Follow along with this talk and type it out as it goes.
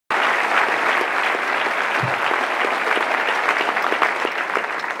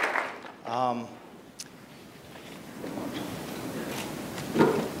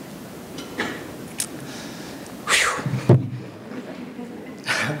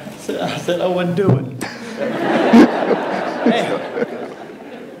I said I wouldn't do it. Man.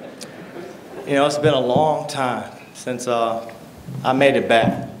 You know, it's been a long time since I made it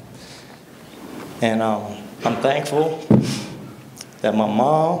back. And I'm thankful that my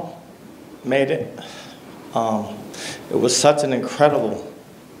mom made it. It was such an incredible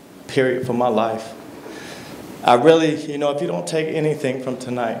period for my life. I really, you know, if you don't take anything from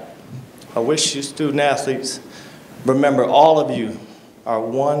tonight, I wish you student athletes remember all of you are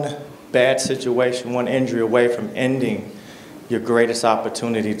one bad situation, one injury away from ending your greatest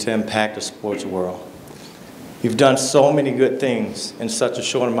opportunity to impact the sports world. You've done so many good things in such a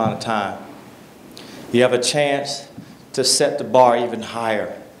short amount of time. You have a chance to set the bar even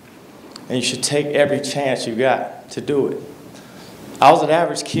higher, and you should take every chance you got to do it. I was an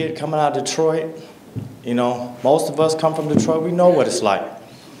average kid coming out of Detroit. You know, most of us come from Detroit. We know what it's like.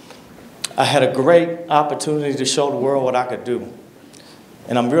 I had a great opportunity to show the world what I could do.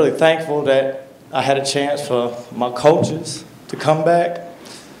 And I'm really thankful that I had a chance for my coaches to come back,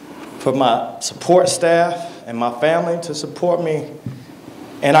 for my support staff and my family to support me.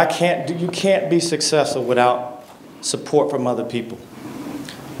 And you can't be successful without support from other people.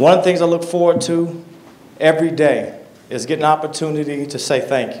 One of the things I look forward to every day is getting an opportunity to say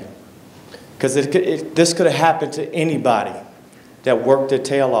thank you. Because this could have happened to anybody that worked their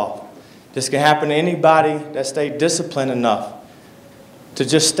tail off. This can happen to anybody that stayed disciplined enough to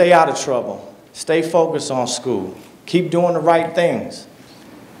just stay out of trouble, stay focused on school, keep doing the right things.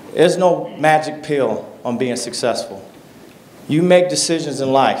 There's no magic pill on being successful. You make decisions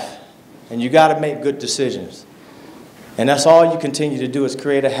in life, and you got to make good decisions. And that's all you continue to do is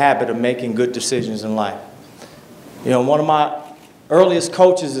create a habit of making good decisions in life. You know, one of my earliest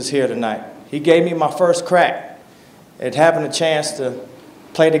coaches is here tonight. He gave me my first crack at having a chance to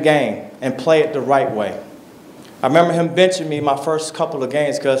play the game and play it the right way. I remember him benching me my first couple of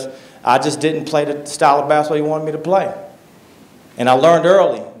games because I just didn't play the style of basketball he wanted me to play. And I learned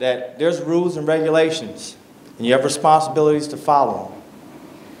early that there's rules and regulations, and you have responsibilities to follow them.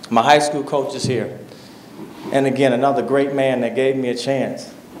 My high school coach is here. And again, another great man that gave me a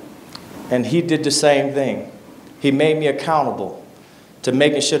chance. And he did the same thing. He made me accountable to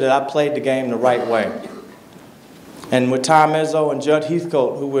making sure that I played the game the right way. And with Tom Izzo and Judd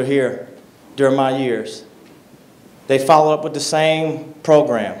Heathcote, who were here during my years, they followed up with the same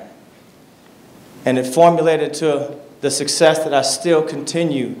program. And it formulated to the success that I still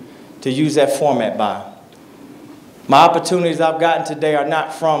continue to use that format by. My opportunities I've gotten today are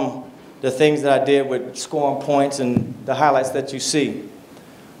not from the things that I did with scoring points and the highlights that you see.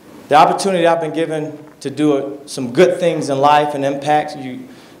 The opportunity I've been given to do some good things in life and impact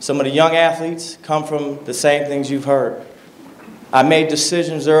some of the young athletes come from the same things you've heard. I made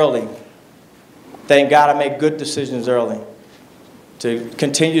decisions early. Thank God I made good decisions early to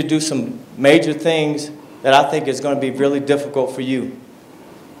continue to do some major things that I think is going to be really difficult for you.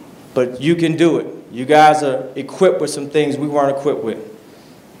 But you can do it. You guys are equipped with some things we weren't equipped with.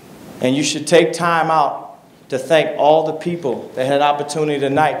 And you should take time out to thank all the people that had an opportunity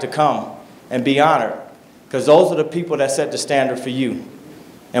tonight to come and be honored. Because those are the people that set the standard for you.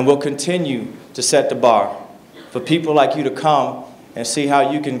 And will continue to set the bar for people like you to come and see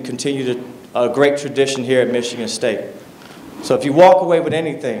how you can continue a great tradition here at Michigan State. So if you walk away with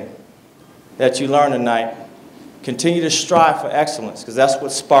anything that you learned tonight, continue to strive for excellence, because that's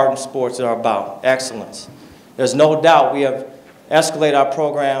what Spartan sports are about, excellence. There's no doubt we have escalated our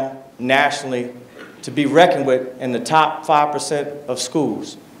program nationally to be reckoned with in the top 5% of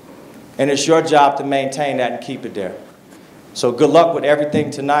schools. And it's your job to maintain that and keep it there. So good luck with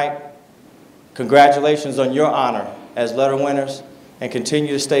everything tonight. Congratulations on your honor as letter winners, and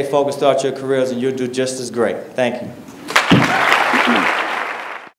continue to stay focused throughout your careers, and you'll do just as great. Thank you.